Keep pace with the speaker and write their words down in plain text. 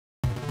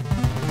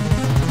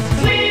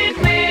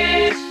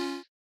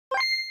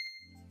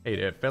Hey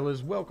there,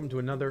 fellas. Welcome to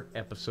another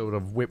episode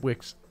of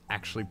Witwix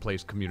actually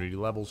plays community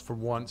levels for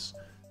once.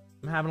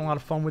 I'm having a lot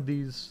of fun with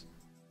these.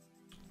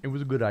 It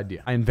was a good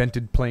idea. I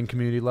invented playing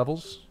community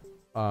levels.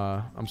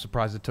 I'm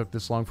surprised it took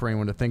this long for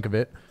anyone to think of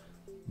it,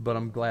 but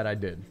I'm glad I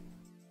did.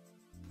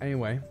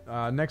 Anyway,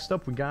 next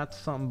up we got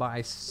something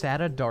by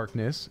Sada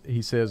Darkness.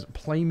 He says,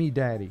 "Play me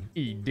daddy."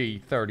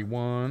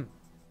 ED31.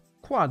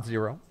 Quad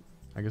 0.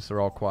 I guess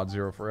they're all quad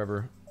 0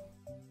 forever.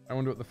 I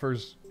wonder what the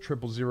first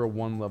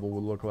 0001 level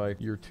would look like.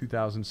 Year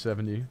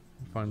 2070.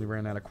 Finally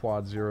ran out of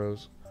quad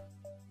zeros.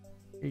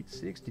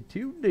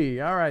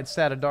 862D. Alright,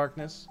 Sada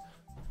Darkness.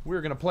 We're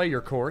gonna play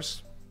your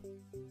course.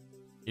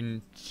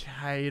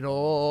 Entitled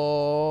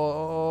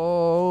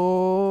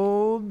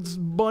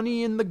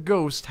Bunny in the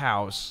Ghost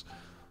House.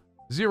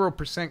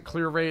 0%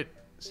 clear rate.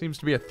 Seems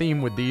to be a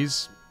theme with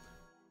these.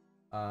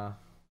 By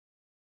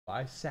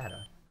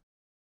Sada.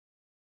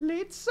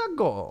 Let's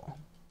go.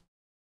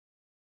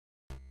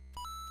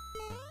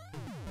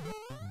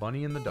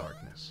 Bunny in the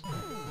Darkness.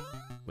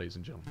 Ladies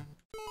and gentlemen.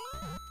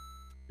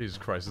 Jesus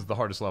Christ, this is the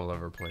hardest level I've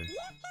ever played.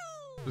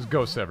 There's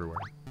ghosts everywhere.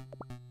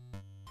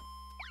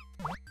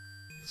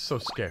 It's so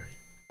scary.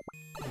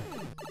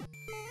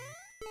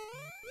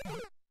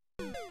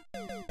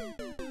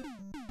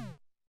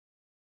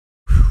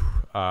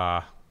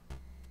 Okay.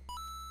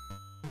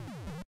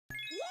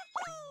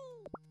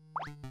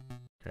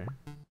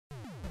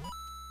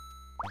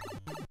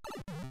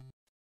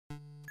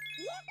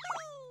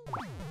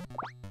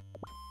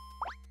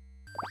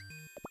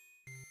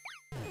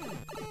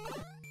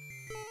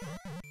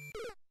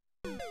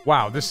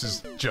 Wow, this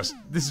is just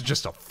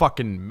a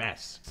fucking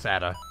mess,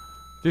 Sada.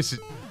 This is...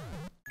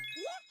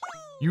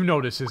 You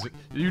know this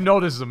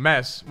is a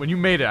mess. When you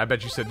made it, I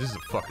bet you said, this is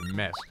a fucking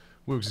mess.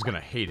 Woogs is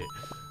gonna hate it.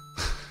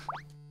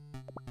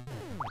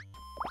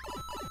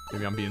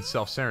 Maybe I'm being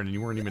self-centered and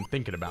you weren't even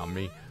thinking about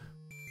me.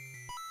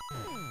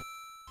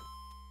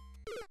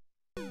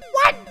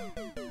 What?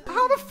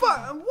 How the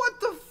fuck?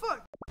 What the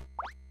fuck?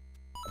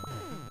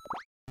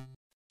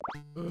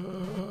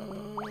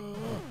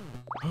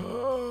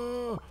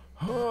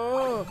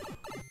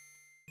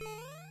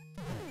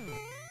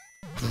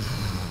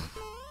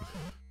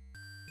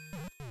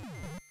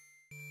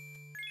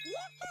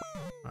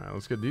 Alright,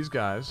 let's get these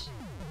guys.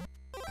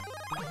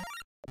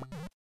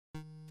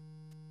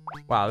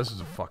 Wow, this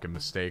is a fucking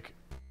mistake.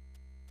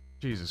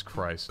 Jesus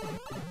Christ.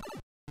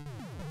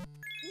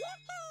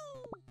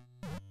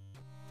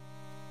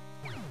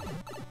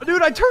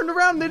 Dude, I turned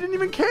around and they didn't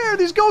even care!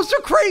 These ghosts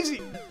are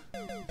crazy!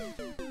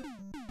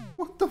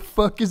 What the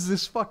fuck is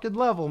this fucking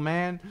level,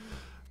 man?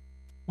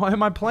 Why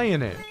am I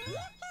playing it?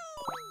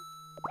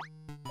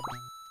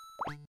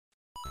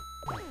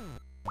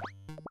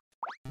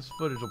 This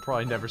footage will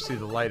probably never see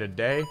the light of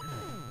day.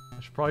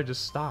 I should probably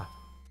just stop.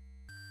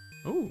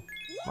 Ooh,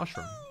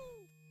 mushroom.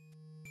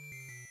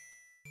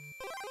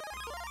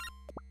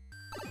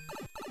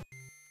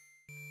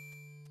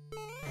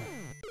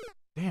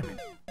 Damn it.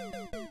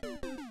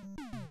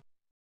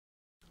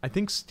 I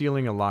think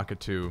stealing a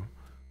Lakitu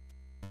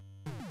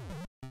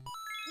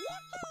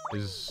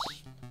is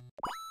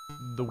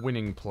the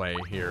winning play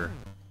here.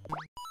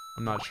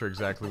 I'm not sure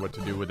exactly what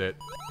to do with it,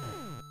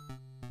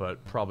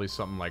 but probably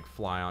something like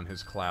fly on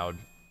his cloud.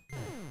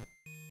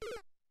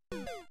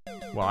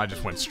 Well, I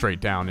just went straight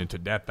down into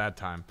death that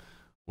time.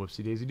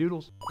 Whoopsie daisy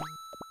doodles.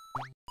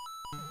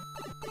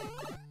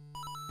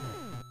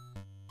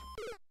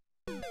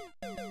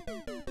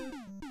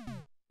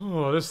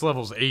 Oh, this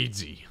level's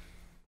AIDSy.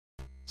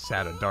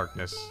 Sada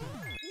Darkness.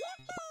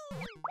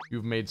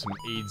 You've made some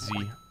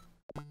AIDSy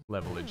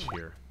levelage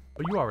here.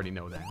 But you already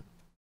know that.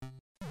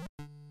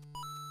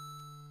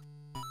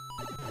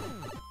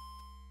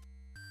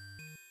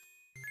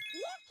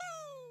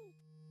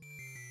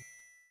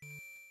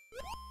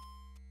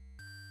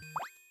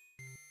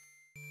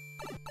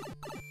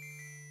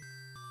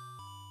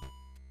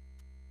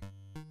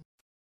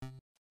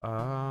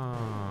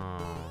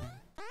 Oh.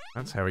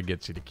 That's how he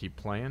gets you to keep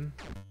playing.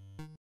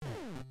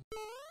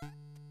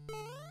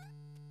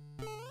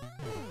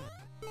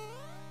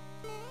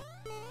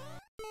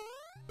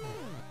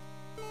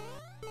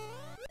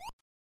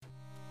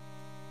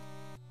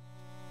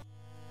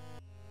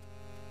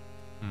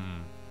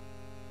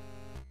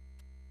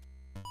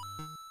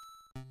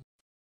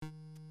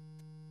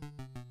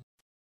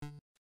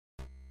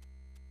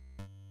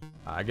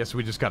 I guess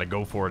we just gotta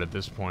go for it at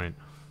this point.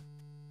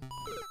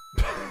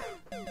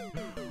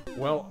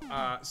 Well,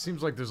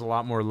 seems like there's a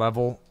lot more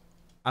level.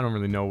 I don't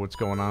really know what's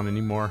going on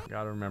anymore.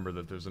 Gotta remember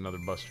that there's another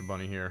Buster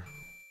Bunny here.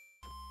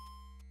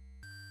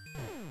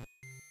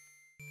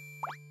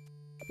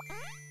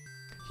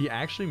 He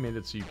actually made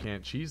it so you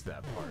can't cheese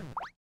that part.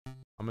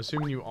 I'm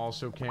assuming you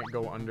also can't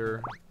go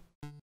under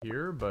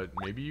here, but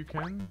maybe you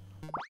can?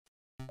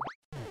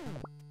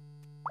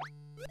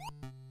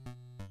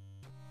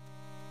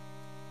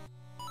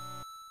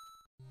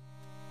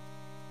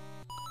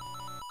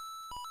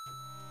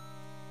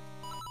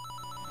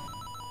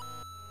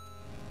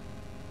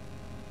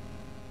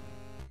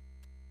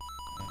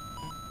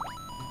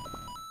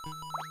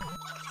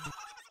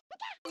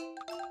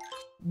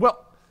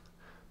 Well,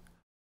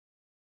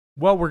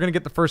 Well, we're gonna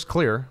get the first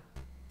clear.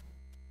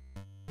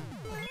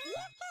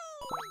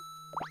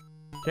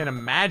 Can't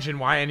imagine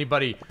why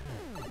anybody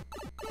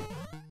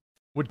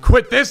would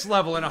quit this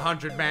level in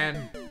 100,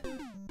 man.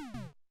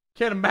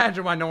 Can't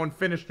imagine why no one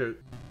finished it.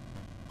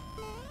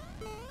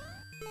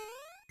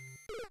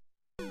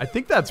 I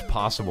think that's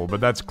possible, but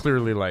that's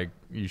clearly like,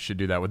 you should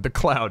do that with the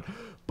cloud.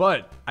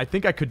 But I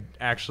think I could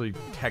actually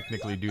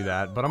technically do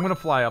that, but I'm gonna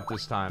fly up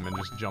this time and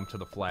just jump to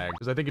the flag.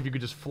 Because I think if you could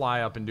just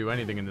fly up and do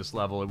anything in this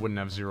level, it wouldn't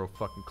have 0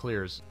 fucking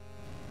clears.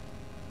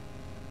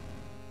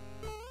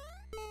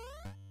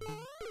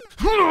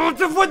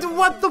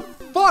 What the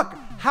fuck?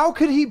 How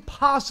could he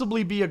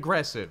possibly be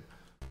aggressive?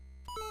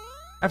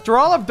 After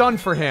all I've done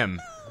for him.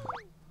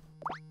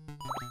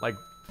 Like,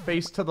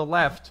 face to the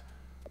left.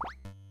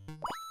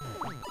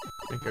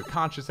 Make a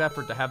conscious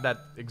effort to have that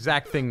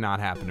exact thing not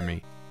happen to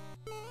me.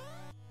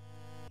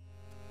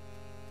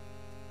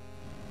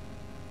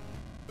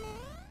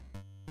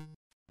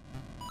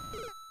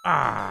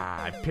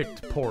 Ah, I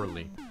picked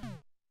poorly.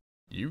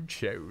 You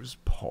chose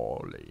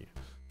poorly.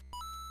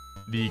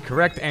 The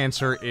correct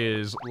answer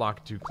is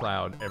Lock to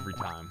Cloud every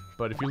time.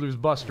 But if you lose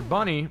Buster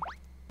Bunny,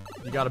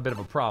 you got a bit of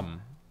a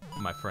problem,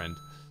 my friend.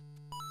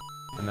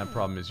 And that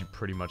problem is you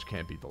pretty much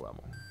can't beat the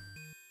level.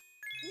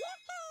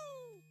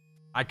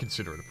 I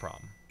consider it a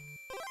problem.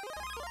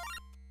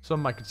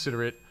 Some might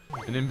consider it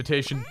an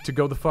invitation to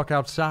go the fuck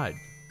outside.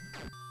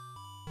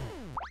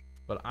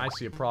 But I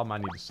see a problem I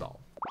need to solve.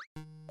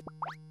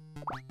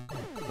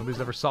 Nobody's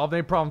ever solved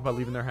any problems by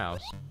leaving their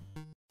house.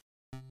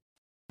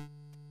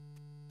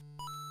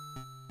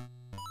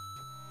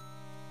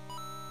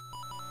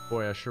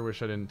 Boy, I sure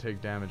wish I didn't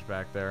take damage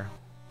back there.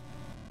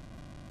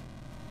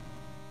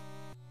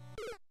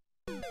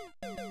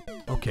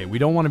 Okay, we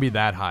don't want to be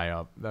that high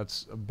up.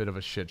 That's a bit of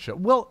a shit show.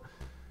 Well,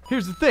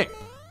 here's the thing.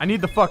 I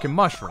need the fucking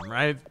mushroom,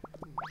 right?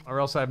 Or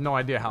else I have no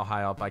idea how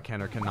high up I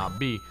can or cannot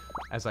be,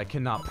 as I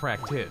cannot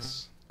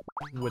practice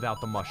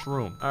without the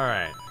mushroom.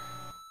 Alright.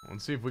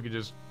 Let's see if we could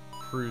just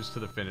cruise to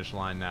the finish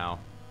line now,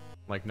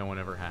 like no one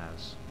ever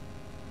has.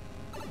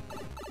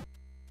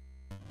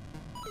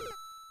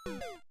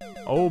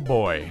 Oh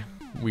boy.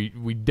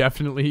 We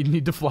definitely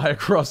need to fly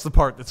across the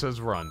part that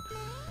says run.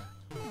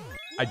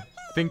 I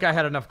think I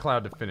had enough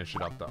cloud to finish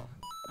it up, though.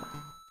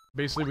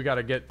 Basically, we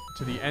gotta get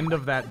to the end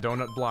of that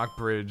donut block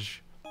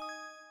bridge,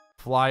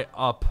 fly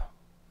up,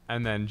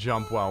 and then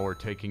jump while we're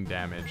taking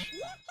damage.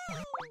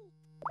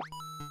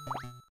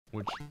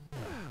 Which,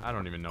 I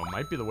don't even know,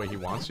 might be the way he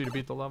wants you to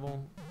beat the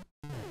level.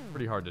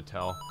 Pretty hard to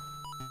tell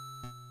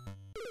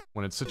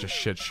when it's such a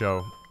shit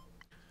show.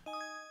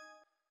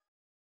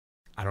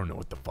 I don't know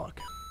what the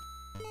fuck.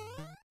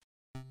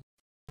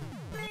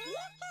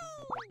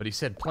 But he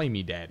said, play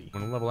me, daddy.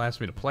 When a level asks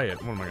me to play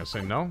it, what am I gonna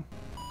say, no?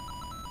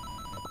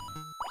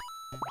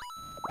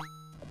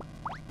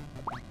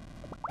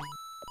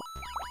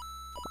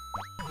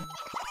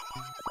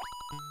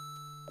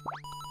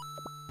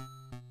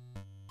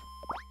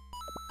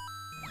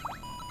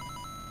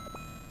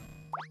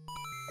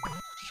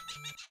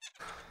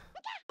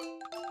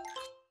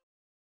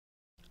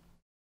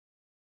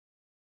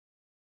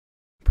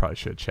 Probably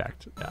should have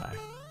checked. I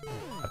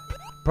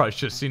probably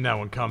should have seen that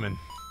one coming.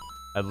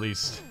 At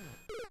least.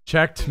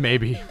 Checked,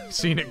 maybe.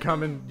 Seen it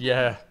coming?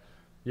 Yeah.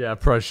 Yeah,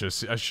 probably should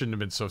have. I shouldn't have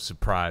been so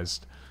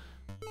surprised.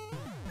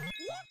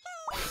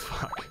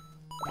 Fuck.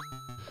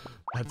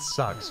 That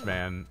sucks,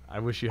 man. I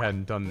wish you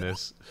hadn't done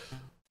this.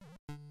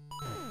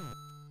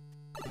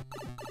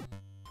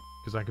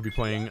 Because I could be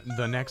playing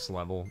the next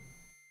level.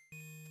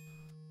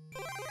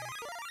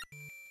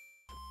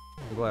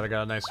 I'm glad I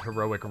got a nice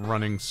heroic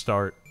running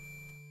start.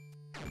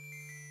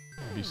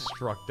 Be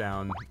struck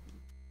down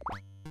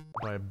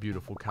by a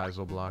beautiful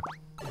Kaizo block.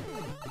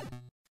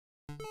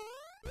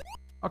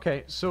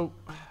 Okay, so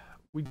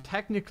we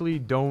technically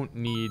don't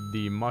need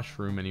the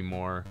mushroom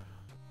anymore,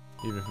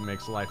 even if it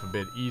makes life a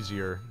bit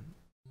easier.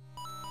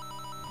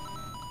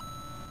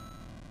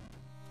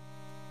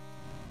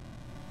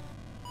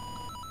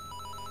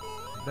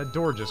 That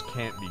door just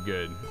can't be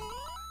good.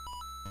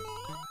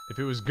 If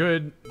it was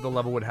good, the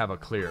level would have a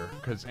clear,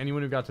 because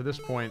anyone who got to this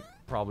point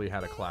probably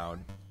had a cloud.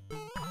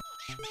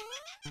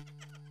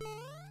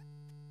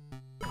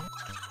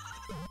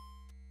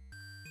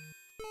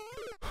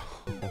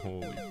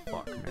 Holy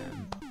fuck,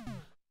 man.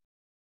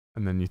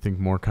 And then you think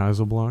more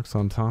Kaizo blocks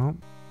on top?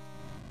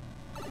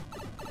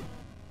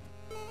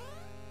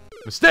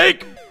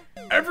 Mistake!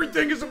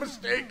 Everything is a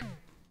mistake!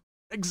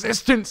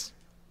 Existence!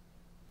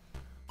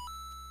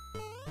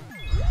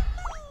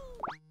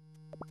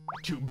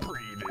 To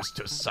breathe is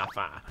to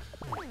suffer.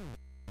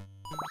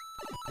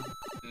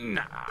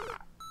 Nah.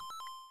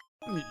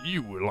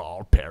 You will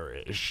all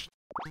perish.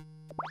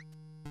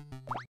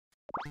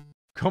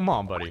 Come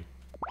on, buddy.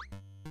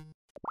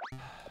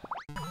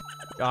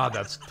 God,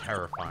 that's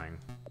terrifying.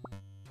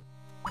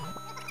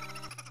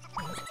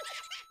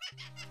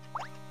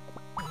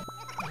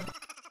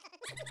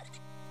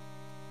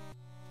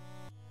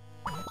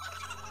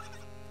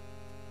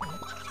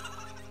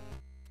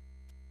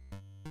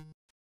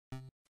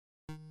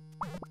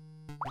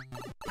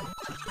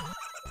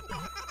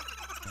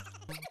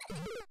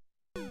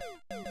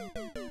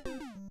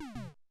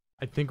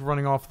 I think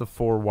running off the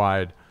 4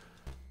 wide...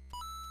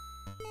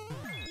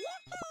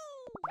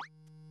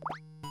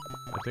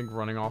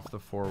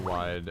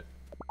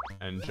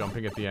 and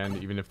jumping at the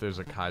end, even if there's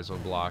a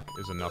Kaizo block,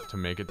 is enough to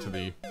make it to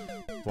the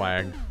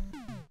flag.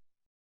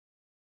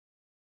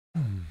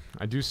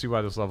 I do see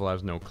why this level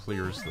has no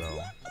clears,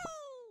 though.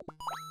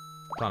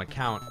 It's on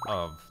account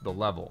of the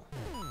level.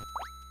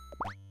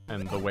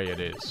 And the way it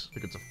is. I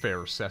think it's a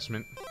fair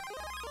assessment.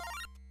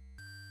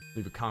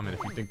 Leave a comment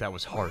if you think that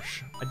was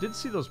harsh. I did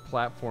see those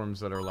platforms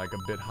that are, like, a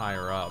bit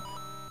higher up.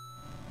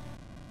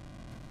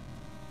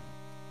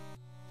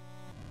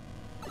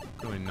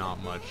 Really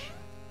not much.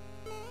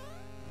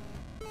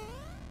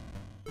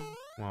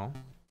 Well.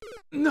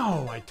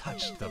 No, I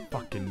touched the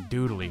fucking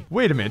doodly.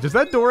 Wait a minute, does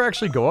that door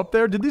actually go up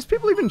there? Did these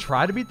people even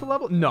try to beat the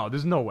level? No,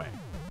 there's no way.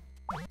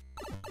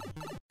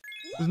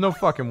 There's no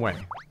fucking way.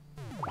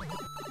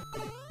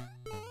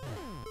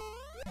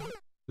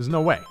 There's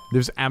no way.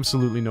 There's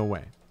absolutely no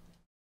way.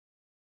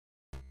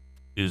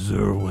 Is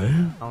there a way?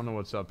 I don't know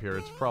what's up here.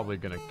 It's probably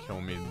gonna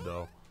kill me,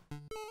 though.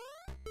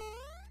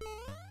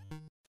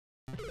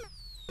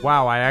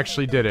 Wow, I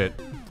actually did it.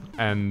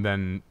 And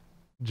then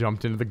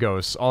jumped into the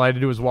ghosts. All I had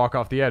to do was walk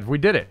off the edge. We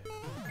did it.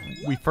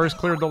 We first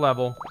cleared the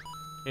level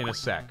in a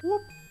sec.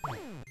 Whoop.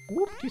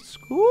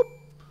 Whoop-de-scoop.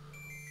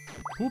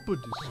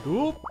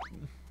 Whoop-a-de-scoop.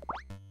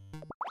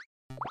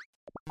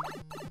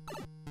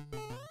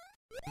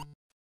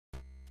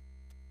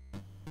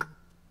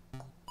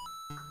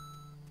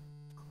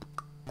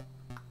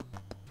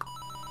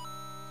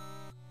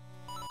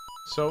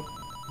 So,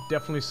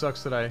 definitely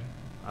sucks that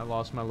I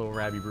lost my little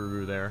Rabby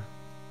Roo there.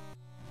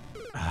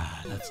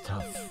 Ah, that's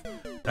tough.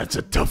 That's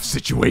a tough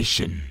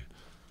situation.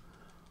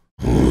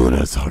 Oh,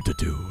 that's hard to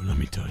do, let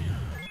me tell you.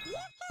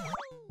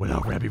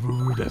 Without Rabby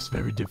Roo, that's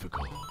very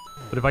difficult.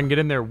 But if I can get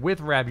in there with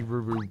Rabby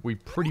Roo, we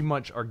pretty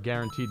much are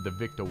guaranteed the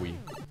victory.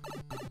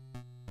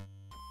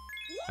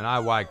 And I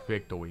like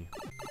victory.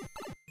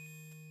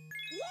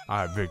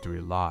 I have victory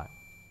a lot.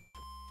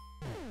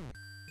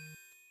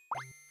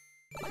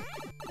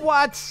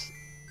 What?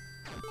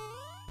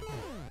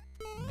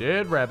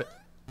 Dead rabbit.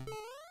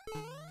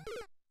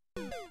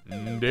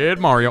 Dead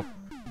Mario.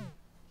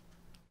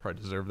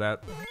 Probably deserve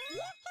that.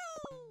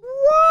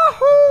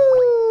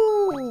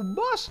 Woohoo!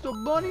 Buster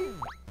Bunny!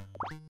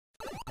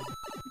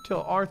 You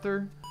tell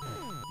Arthur,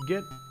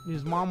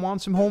 his mom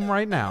wants him home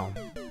right now.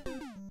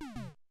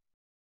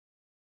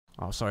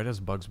 Oh, sorry, that's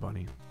Bugs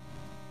Bunny.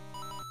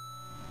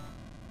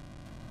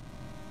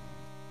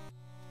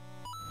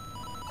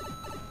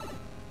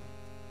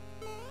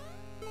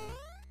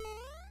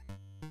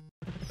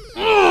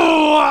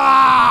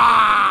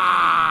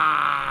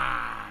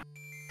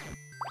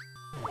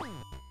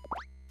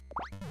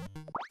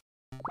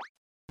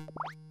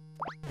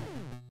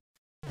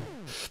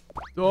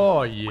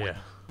 Oh, yeah.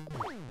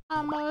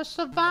 I'm a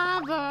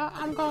survivor.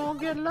 I'm gonna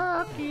get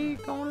lucky.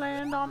 Gonna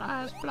land on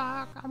ice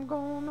block. I'm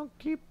gonna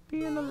keep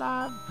being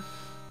alive.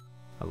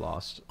 I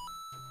lost.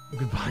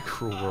 Goodbye,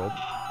 cruel world.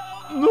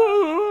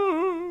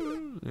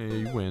 Yeah,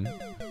 you win.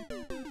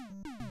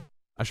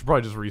 I should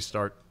probably just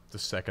restart the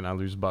second I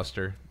lose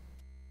Buster.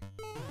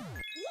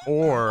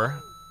 Or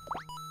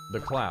the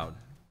cloud.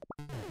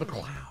 The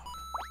cloud.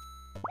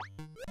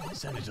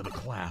 Send it to the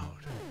cloud.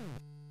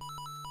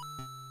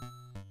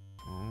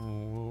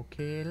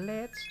 Okay,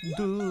 let's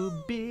do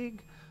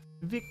big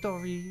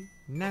victory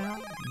now.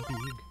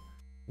 Big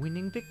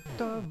winning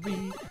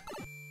victory.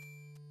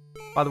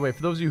 By the way,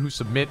 for those of you who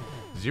submit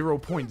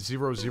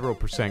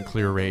 0.00%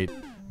 clear rate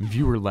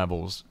viewer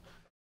levels,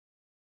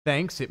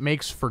 thanks, it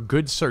makes for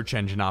good search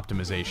engine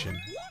optimization.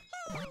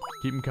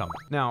 Keep them coming.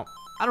 Now,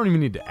 I don't even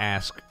need to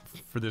ask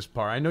for this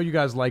part. I know you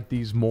guys like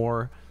these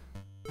more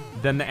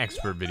than the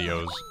expert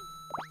videos.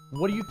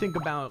 What do you think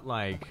about,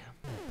 like,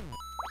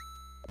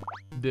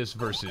 this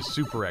versus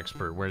super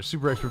expert, where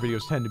super expert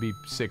videos tend to be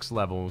 6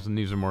 levels, and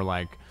these are more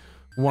like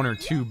 1 or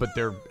 2, but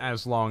they're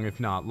as long, if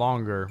not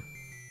longer,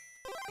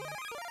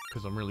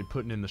 because I'm really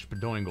putting in the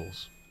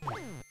spadoingles.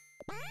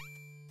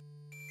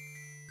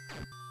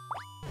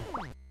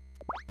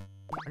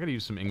 I gotta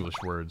use some English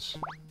words.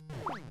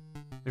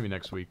 Maybe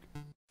next week.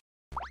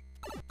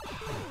 You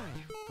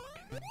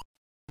fucking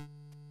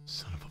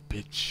son of a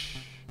bitch.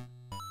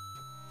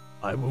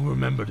 I will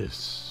remember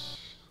this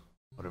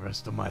for the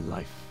rest of my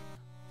life.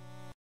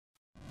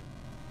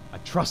 I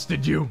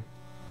trusted you.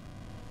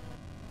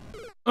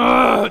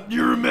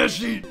 You're a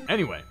messy.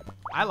 Anyway,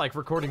 I like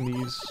recording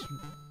these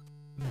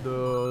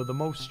the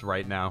most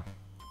right now.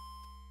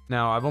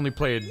 Now, I've only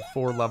played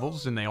 4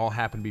 levels, and they all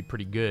happen to be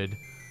pretty good.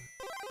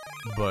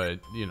 But,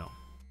 you know,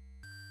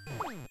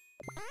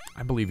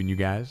 I believe in you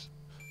guys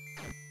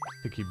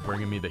to keep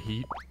bringing me the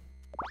heat.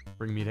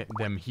 Bring me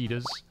them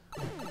heaters.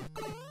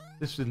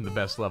 This isn't the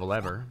best level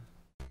ever.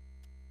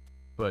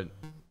 But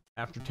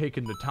after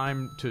taking the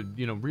time to,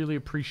 you know, really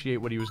appreciate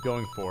what he was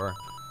going for,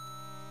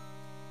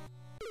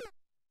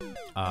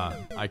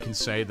 I can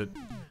say that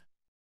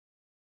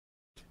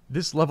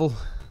this level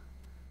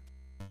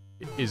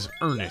is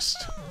earnest.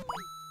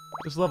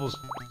 This level's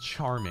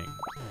charming.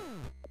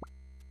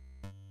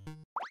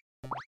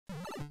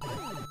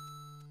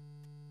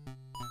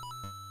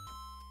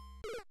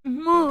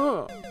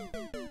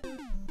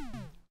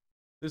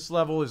 This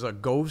level is a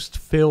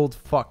ghost-filled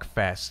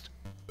fuckfest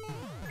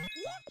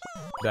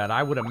that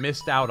I would have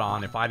missed out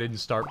on if I didn't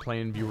start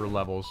playing viewer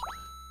levels.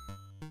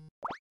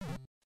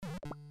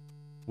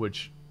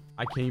 Which,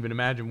 I can't even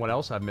imagine what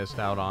else I've missed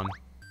out on.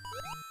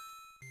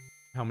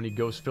 How many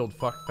ghost-filled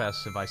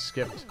fuckfests have I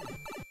skipped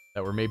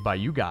that were made by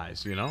you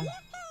guys, you know?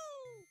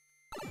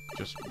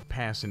 Just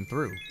passing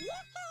through.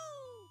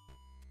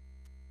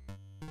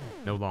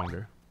 No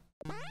longer.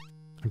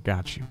 I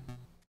got you.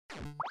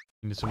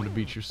 You need someone to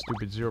beat your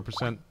stupid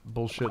 0%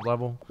 bullshit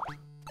level?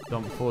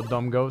 Full of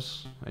dumb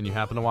ghosts? And you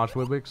happen to watch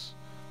witwix?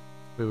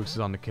 Witwix is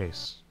on the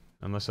case.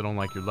 Unless I don't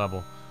like your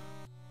level.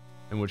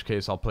 In which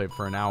case, I'll play it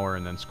for an hour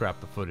and then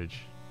scrap the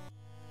footage.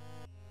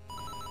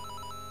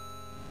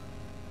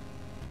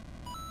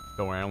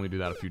 Don't worry, I only do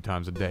that a few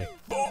times a day.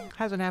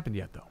 Hasn't happened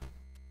yet, though.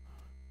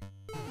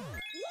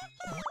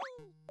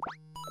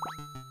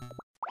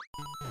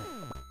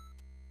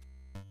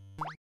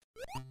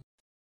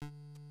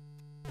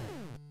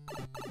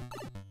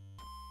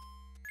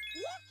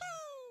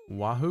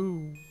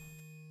 Wahoo!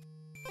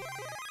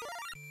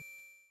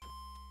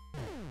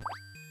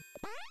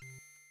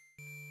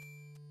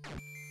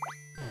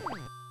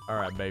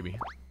 Alright, baby.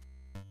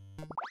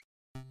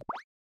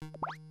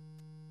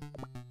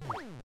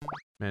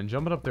 Man,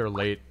 jumping up there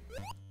late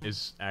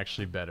is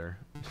actually better.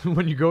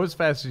 When you go as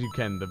fast as you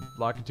can, the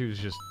Lockitude is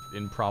just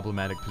in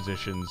problematic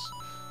positions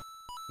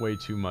way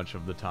too much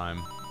of the time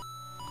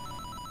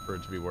for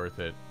it to be worth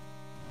it.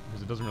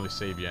 Because it doesn't really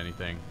save you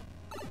anything.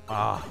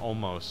 Ah,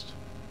 almost.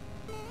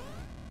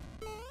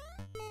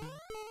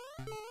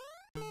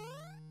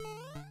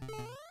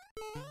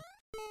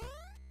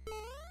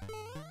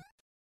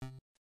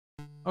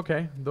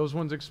 Okay, those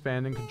ones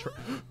expand and control.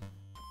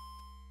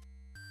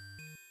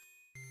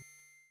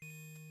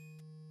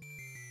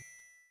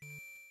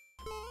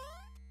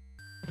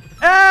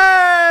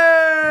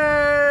 Hey!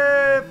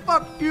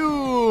 Fuck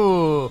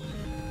you!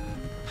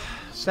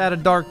 Sad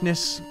of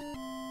Darkness.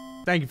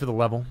 Thank you for the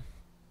level.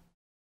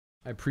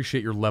 I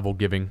appreciate your level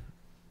giving.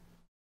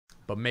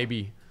 But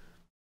maybe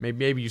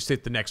you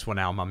sit the next one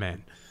out, my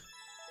man.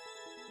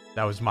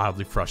 That was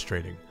mildly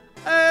frustrating.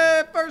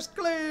 Hey, first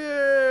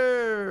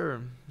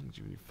clear!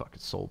 You fucking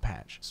soul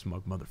patch,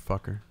 smug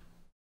motherfucker.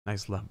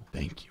 Nice level.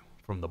 Thank you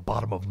from the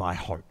bottom of my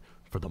heart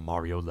for the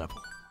Mario level.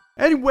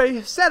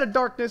 Anyway, Sad of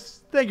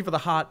Darkness, thank you for the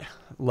hot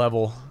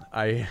level.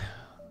 I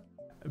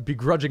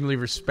begrudgingly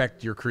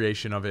respect your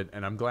creation of it,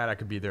 and I'm glad I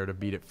could be there to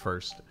beat it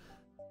first.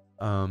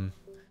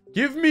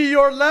 Give me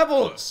your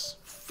levels!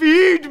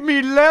 Feed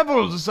me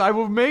levels! I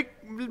will make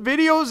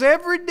videos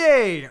every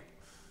day!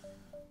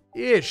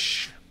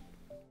 Ish.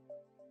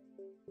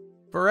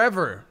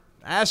 Forever.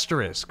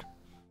 Asterisk.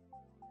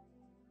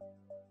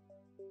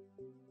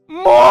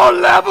 More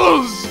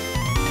levels!